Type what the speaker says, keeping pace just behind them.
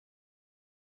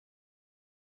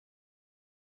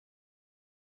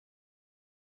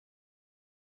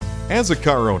As a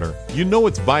car owner, you know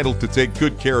it's vital to take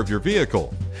good care of your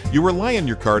vehicle. You rely on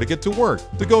your car to get to work,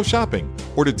 to go shopping,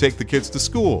 or to take the kids to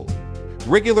school.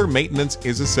 Regular maintenance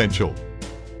is essential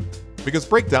because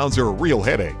breakdowns are a real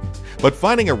headache. But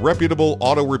finding a reputable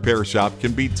auto repair shop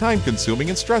can be time-consuming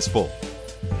and stressful.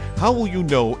 How will you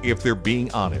know if they're being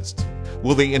honest?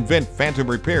 Will they invent phantom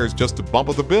repairs just to bump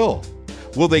up the bill?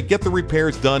 Will they get the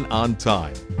repairs done on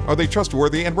time? Are they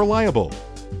trustworthy and reliable?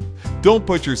 Don't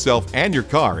put yourself and your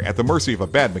car at the mercy of a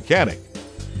bad mechanic.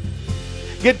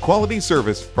 Get quality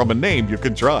service from a name you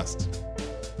can trust.